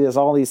 Lewis. We see this,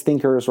 all these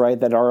thinkers, right,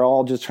 that are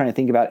all just trying to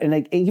think about, and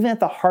like, even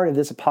at the heart of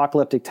this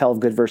apocalyptic tale of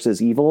good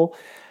versus evil,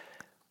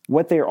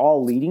 what they're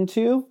all leading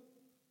to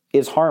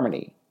is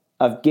harmony,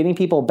 of getting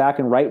people back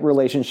in right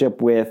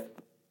relationship with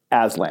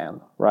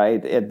Aslan,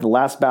 right? At the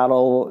last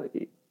battle,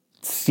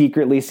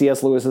 secretly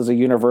C.S. Lewis is a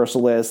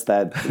universalist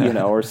that,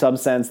 or some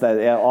sense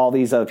that all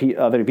these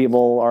other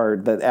people are,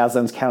 that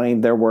Aslan's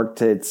counting their work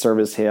to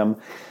service him.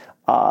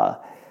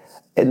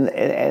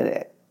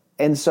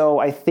 And so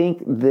I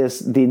think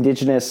the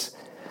indigenous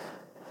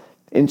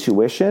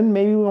intuition,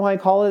 maybe we might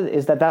call it,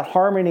 is that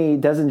harmony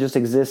doesn't just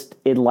exist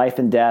in life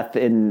and death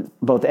in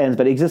both ends,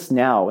 but it exists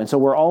now. And so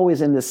we're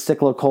always in this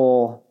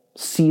cyclical,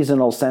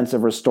 seasonal sense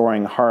of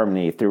restoring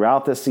harmony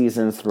throughout the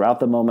seasons, throughout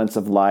the moments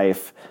of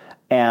life.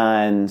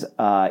 And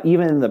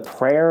even the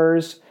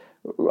prayers,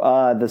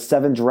 the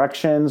 7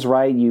 directions,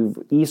 right? You've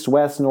east,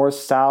 west, north,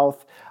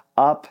 south,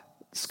 up,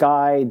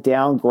 sky,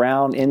 down,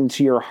 ground,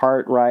 into your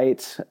heart,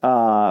 right?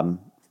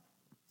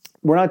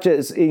 We're not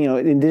just,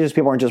 indigenous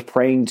people aren't just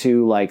praying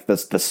to like the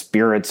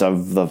spirits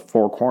of the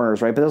 4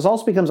 corners, right? But this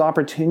also becomes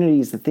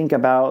opportunities to think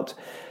about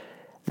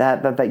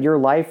that your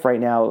life right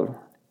now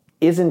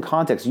is in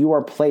context. You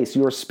are placed,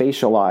 you are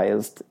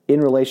spatialized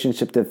in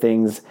relationship to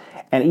things.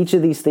 And each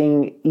of these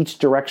things, each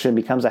direction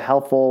becomes a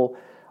helpful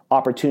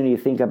opportunity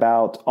to think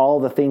about all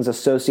the things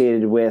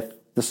associated with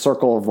the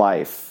circle of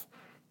life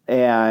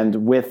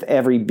and with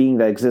every being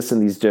that exists in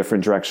these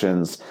different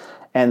directions.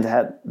 And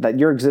that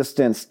your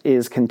existence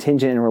is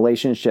contingent in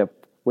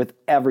relationship with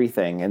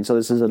everything. And so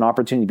this is an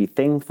opportunity to be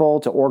thankful,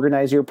 to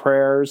organize your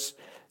prayers,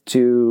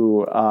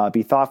 to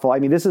be thoughtful. I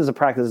mean, this is a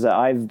practice that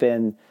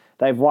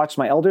I've watched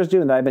my elders do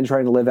and that I've been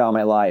trying to live out in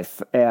my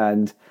life.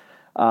 And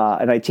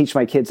I teach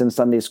my kids in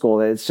Sunday school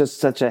that it's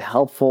just such a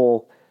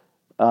helpful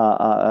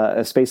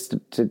a space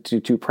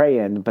to pray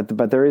in.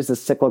 But there is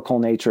this cyclical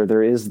nature.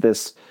 There is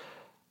this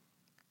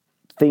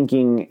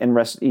thinking and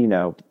rest,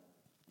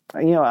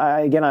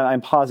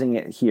 I'm pausing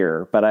it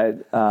here, but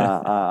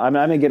I'm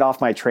going to get off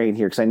my train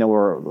here because I know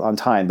we're on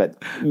time,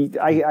 but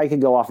I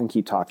could go off and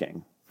keep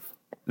talking.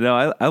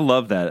 No, I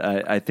love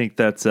that. I think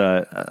that's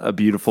a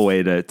beautiful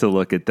way to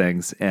look at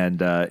things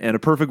and a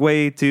perfect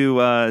way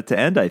to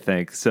end, I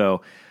think.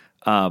 So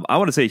I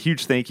want to say a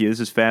huge thank you. This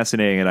is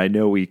fascinating, and I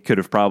know we could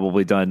have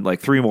probably done like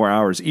 3 more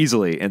hours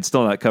easily and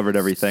still not covered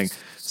everything.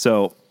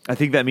 So I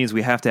think that means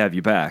we have to have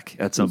you back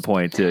at some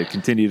point to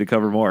continue to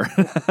cover more.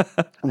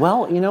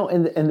 Well,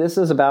 and this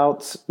is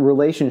about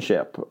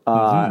relationship.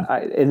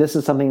 And this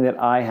is something that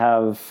I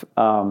have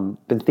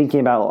been thinking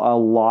about a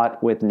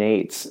lot with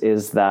Nate's,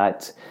 is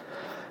that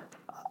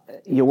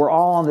we're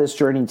all on this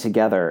journey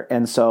together.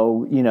 And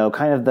so,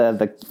 kind of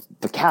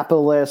the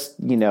capitalist,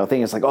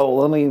 thing is like, oh,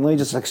 let me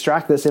just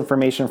extract this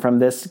information from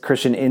this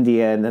Christian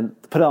Indian and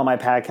put it on my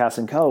podcast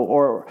and go.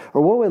 Or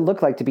what would it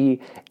look like to be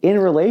in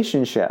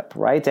relationship,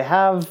 right? To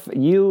have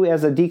you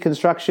as a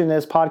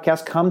deconstructionist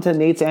podcast come to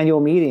Nate's annual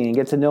meeting and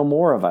get to know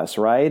more of us,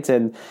 right?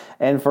 And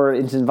to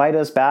invite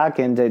us back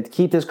and to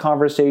keep this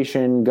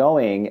conversation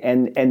going.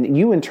 And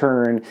you in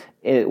turn,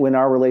 when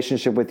our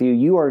relationship with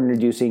you are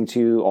introducing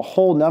to a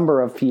whole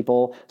number of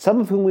people, some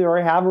of whom we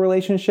already have a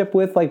relationship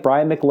with, like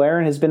Brian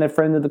McLaren has been a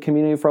friend of the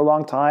community for a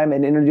long time,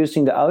 and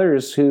introducing to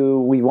others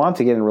who we want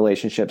to get in a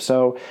relationship.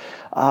 So,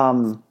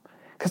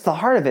 because the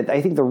heart of it,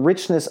 I think the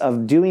richness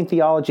of doing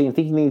theology and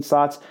thinking these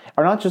thoughts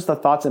are not just the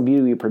thoughts and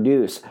beauty we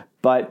produce,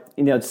 but,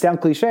 it sounds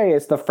cliche,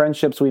 it's the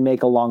friendships we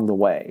make along the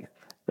way,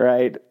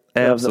 right?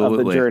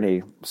 Absolutely. Of the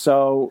journey.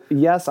 So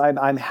yes,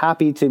 I'm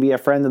happy to be a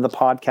friend of the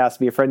podcast,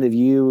 be a friend of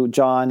you,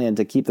 John, and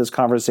to keep this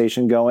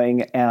conversation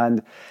going.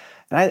 And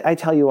I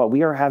tell you what,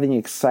 we are having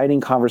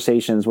exciting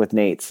conversations with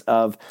Nate's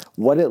of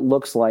what it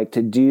looks like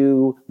to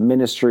do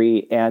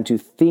ministry and to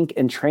think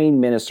and train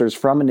ministers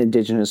from an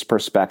Indigenous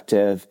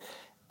perspective,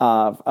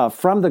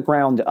 from the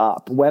ground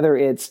up, whether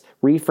it's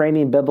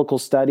reframing biblical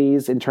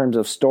studies in terms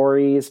of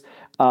stories,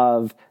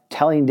 of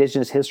telling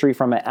Indigenous history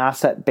from an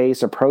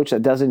asset-based approach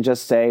that doesn't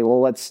just say,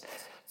 well, let's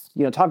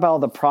talk about all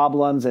the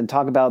problems and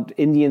talk about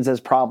Indians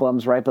as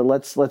problems, right? But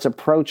let's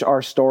approach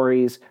our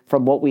stories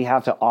from what we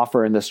have to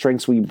offer and the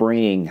strengths we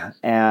bring,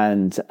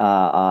 and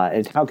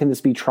how can this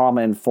be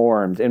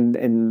trauma-informed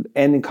and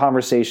in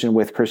conversation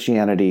with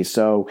Christianity.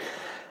 So,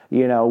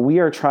 we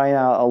are trying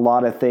out a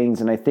lot of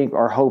things, and I think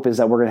our hope is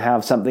that we're going to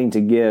have something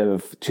to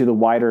give to the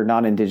wider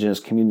non-Indigenous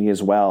community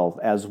as well,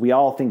 as we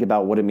all think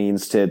about what it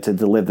means to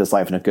live this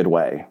life in a good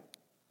way.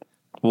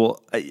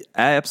 Well,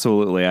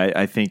 absolutely.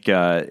 I think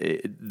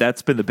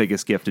that's been the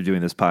biggest gift of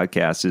doing this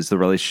podcast, is the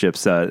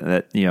relationships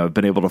that have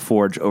been able to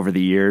forge over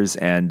the years,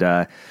 and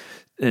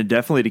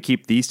definitely to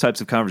keep these types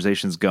of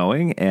conversations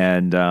going.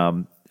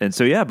 And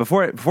so, yeah,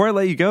 before I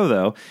let you go,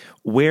 though,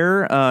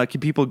 where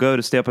can people go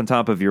to stay up on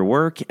top of your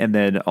work? And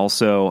then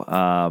also,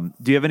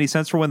 do you have any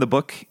sense for when the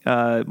book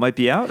might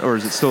be out, or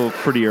is it still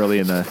pretty early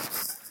in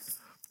the...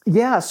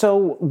 Yeah,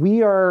 so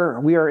we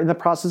are in the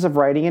process of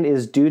writing it. It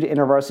is due to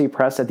InterVarsity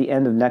Press at the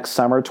end of next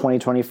summer,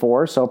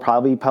 2024. So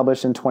probably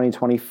published in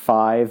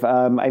 2025.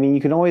 You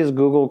can always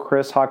Google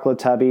Chris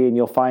Hoklotubbe and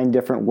you'll find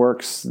different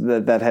works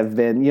that have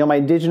been, my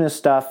Indigenous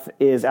stuff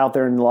is out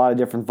there in a lot of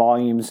different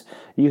volumes.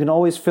 You can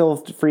always feel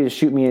free to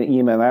shoot me an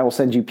email and I will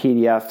send you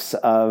PDFs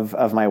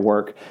of my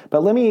work.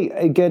 But let me,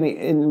 again,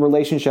 in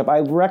relationship, I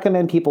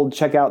recommend people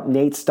check out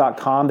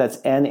naits.com. That's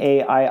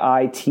NAIITS.com.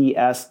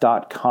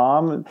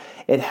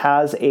 It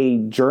has a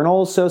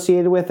journal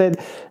associated with it.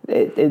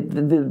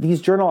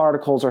 These journal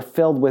articles are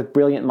filled with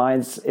brilliant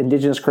minds,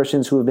 Indigenous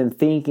Christians who have been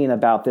thinking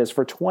about this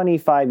for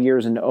 25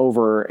 years and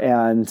over.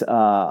 And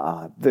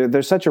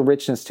there's such a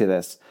richness to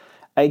this.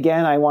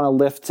 Again, I want to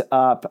lift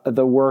up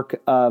the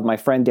work of my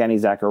friend Danny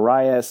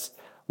Zacharias,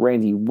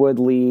 Randy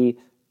Woodley,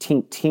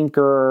 Tink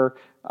Tinker,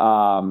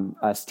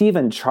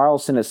 Stephen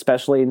Charleston,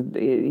 especially.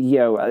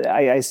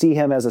 I see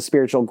him as a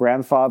spiritual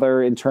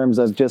grandfather in terms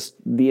of just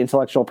the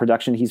intellectual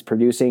production he's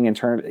producing.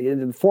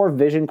 For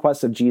Vision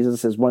Quest of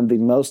Jesus is one of the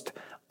most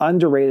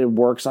underrated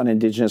works on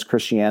indigenous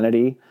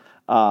Christianity.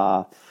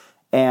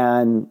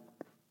 And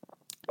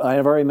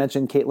I've already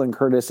mentioned Caitlin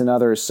Curtis and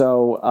others.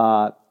 So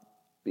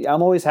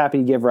I'm always happy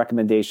to give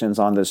recommendations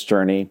on this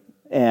journey.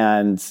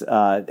 And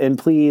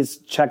please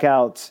check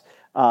out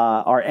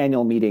our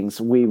annual meetings.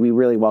 We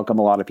really welcome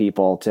a lot of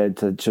people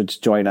to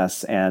join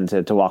us and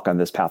to walk on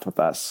this path with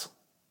us.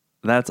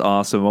 That's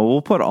awesome. Well,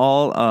 we'll put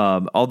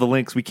all the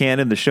links we can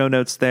in the show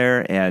notes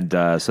there, and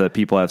so that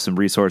people have some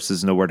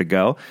resources and know where to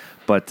go.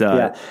 But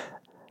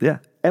yeah.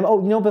 And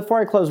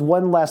before I close,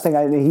 one last thing.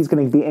 He's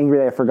going to be angry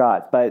that I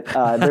forgot, but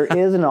there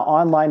is an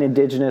online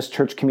indigenous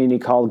church community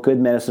called Good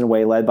Medicine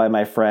Way, led by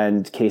my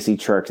friend Casey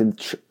Church, and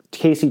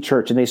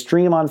they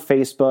stream on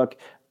Facebook.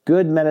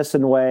 Good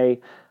Medicine Way.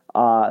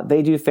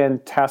 They do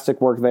fantastic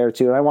work there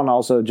too. And I want to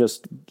also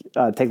just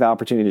take the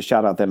opportunity to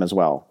shout out them as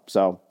well.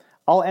 So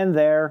I'll end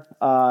there.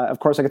 Of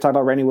course, I could talk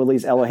about Randy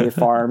Woodley's Elohe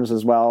Farms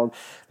as well.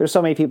 There's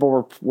so many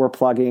people we're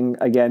plugging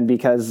again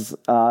because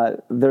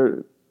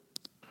they're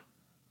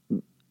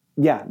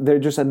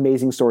just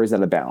amazing stories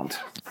that abound.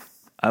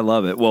 I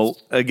love it. Well,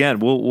 again,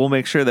 we'll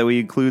make sure that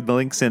we include the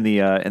links in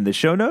the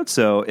show notes.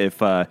 So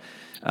if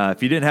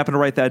you didn't happen to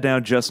write that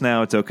down just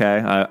now, it's okay.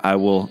 I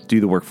will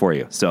do the work for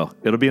you. So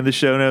it'll be in the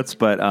show notes.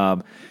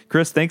 But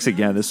Chris, thanks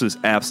again. This was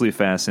absolutely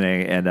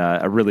fascinating, and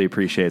I really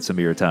appreciate some of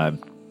your time.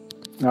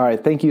 All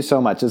right. Thank you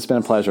so much. It's been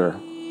a pleasure.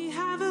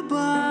 Have a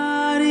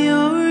body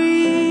or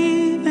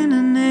even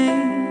a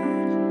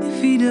name.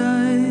 If he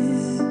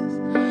does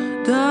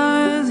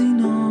he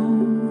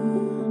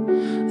know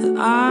that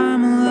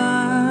I'm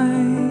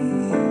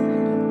alive?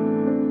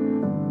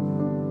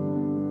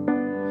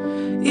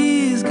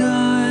 Is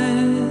God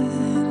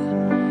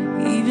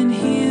even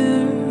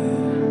here?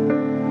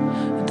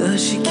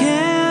 Does she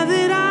care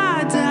that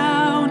I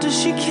doubt? Does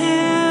she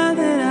care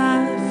that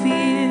I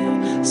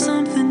fear?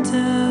 Something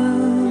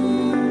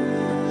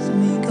tells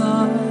me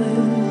God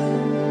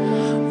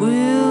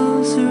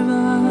will survive.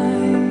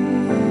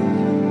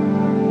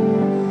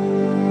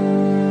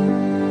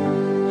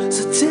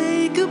 So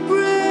take a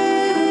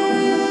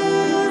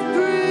breath,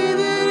 breathe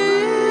it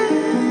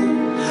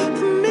in,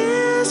 the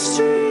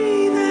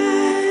mystery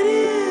that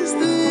is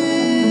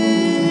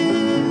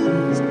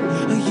this, a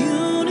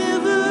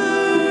universe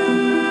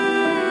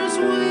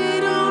we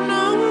don't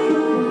know.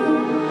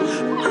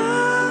 I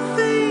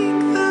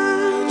think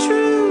the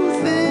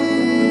truth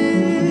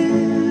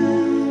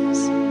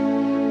is,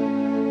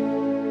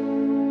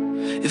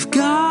 if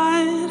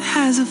God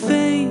has a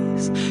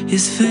face,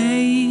 his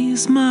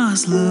face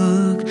must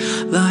look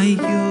like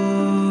yours.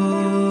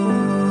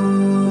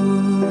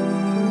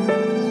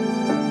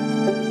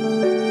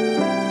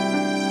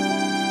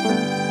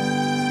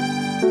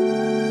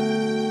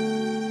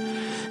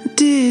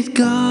 Did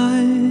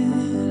God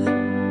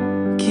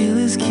kill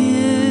his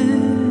kid?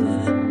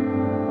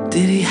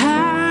 Did he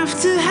have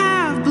to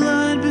have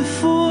blood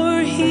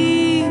before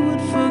he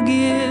would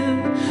forgive?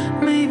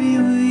 Maybe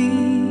we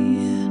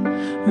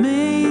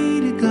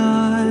made a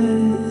God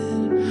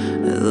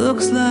that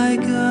looks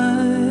like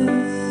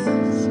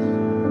us.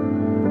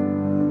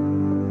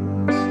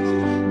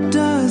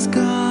 Does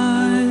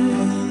God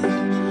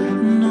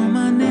know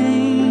my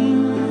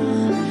name?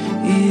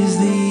 Is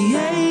the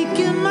ache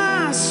in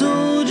my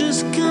soul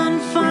just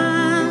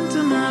confined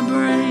to my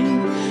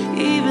brain?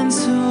 Even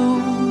so,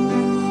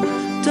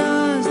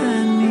 does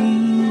that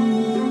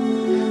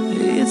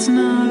mean it's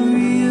not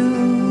real?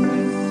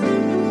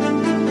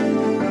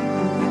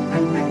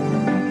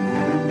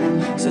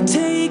 So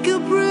take a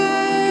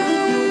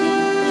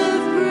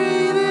breath,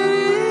 breathe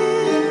it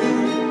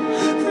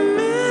in, the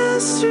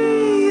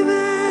mystery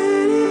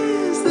that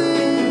is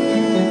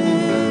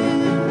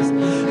this,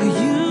 a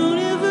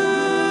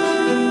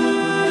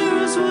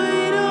universe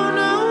we don't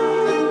know,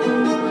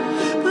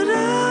 but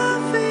I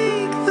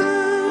think the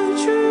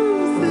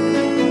truth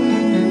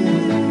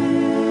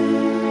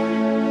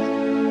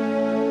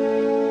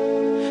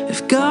is, if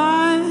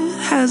God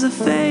has a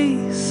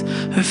face,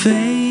 her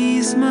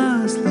face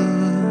must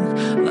look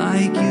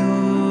like yours.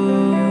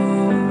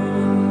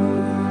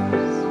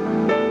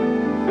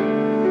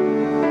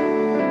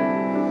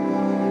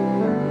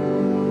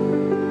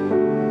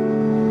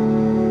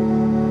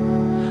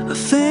 A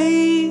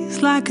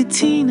face like a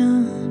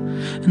Tina,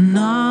 an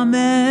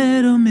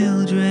Ahmed or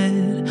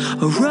Mildred,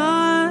 a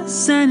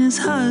Russ and his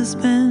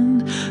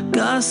husband,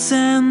 Gus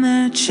and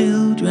their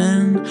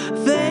children.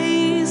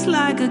 Face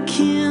like a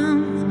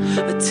Kim,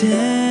 a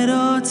Ted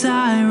or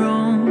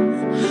Tyrone,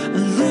 a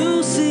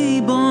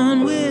Lucy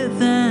born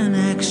with an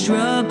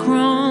extra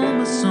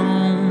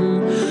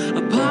chromosome,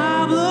 a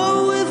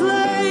Pablo with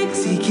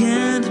legs he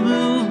can't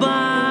move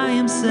by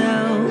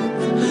himself,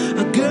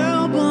 a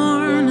girl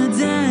born a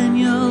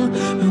Daniel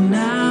who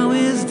now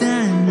is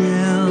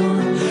Danielle,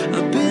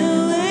 a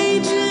Bill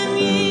H and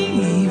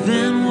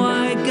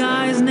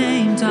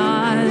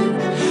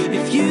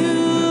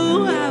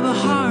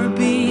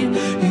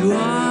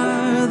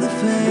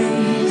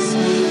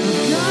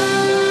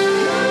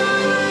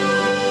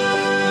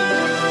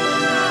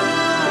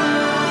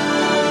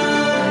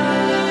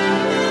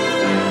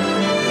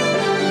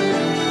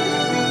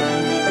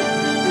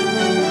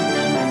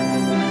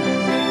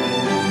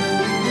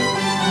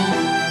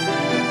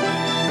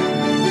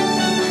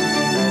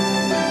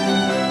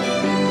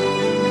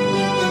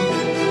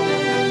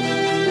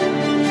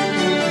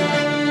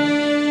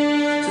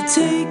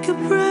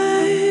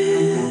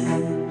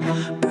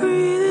breath,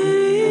 breathe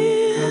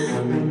it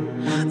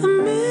in, the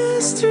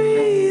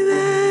mystery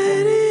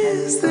that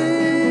is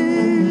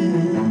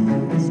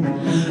this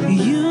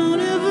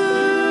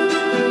universe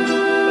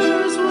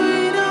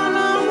we don't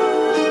know,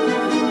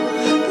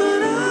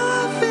 but I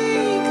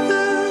think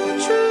the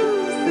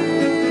truth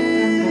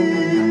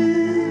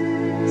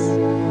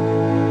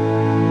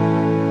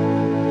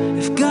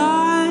is, if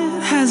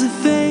God has a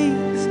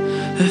face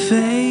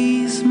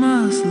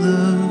must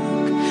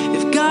look.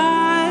 If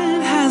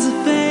God has a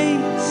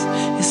face,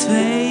 his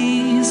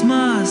face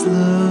must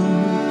look.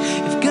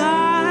 If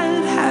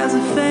God has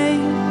a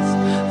face,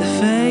 the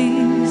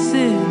face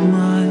it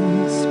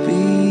must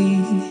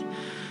be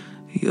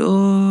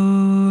yours.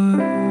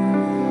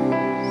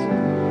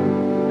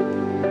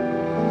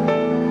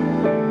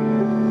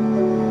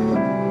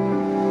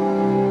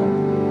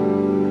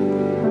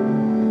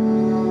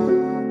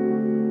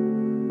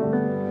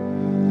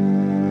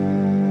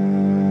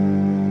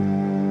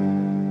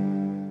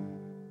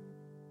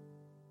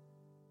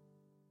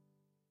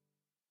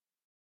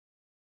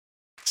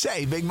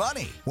 Save big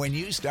money when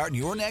you start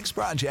your next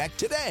project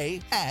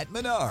today at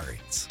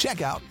Menards.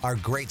 Check out our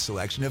great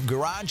selection of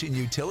garage and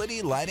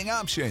utility lighting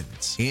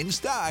options. In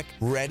stock,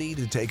 ready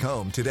to take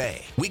home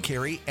today. We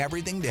carry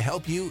everything to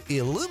help you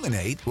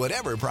illuminate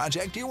whatever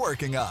project you're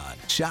working on.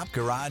 Shop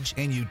garage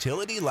and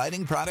utility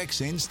lighting products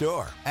in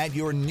store at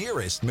your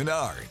nearest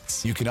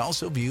Menards. You can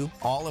also view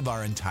all of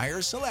our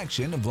entire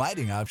selection of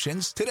lighting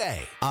options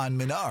today on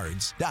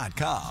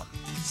Menards.com.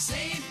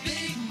 Save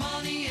big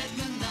money at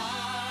Menards.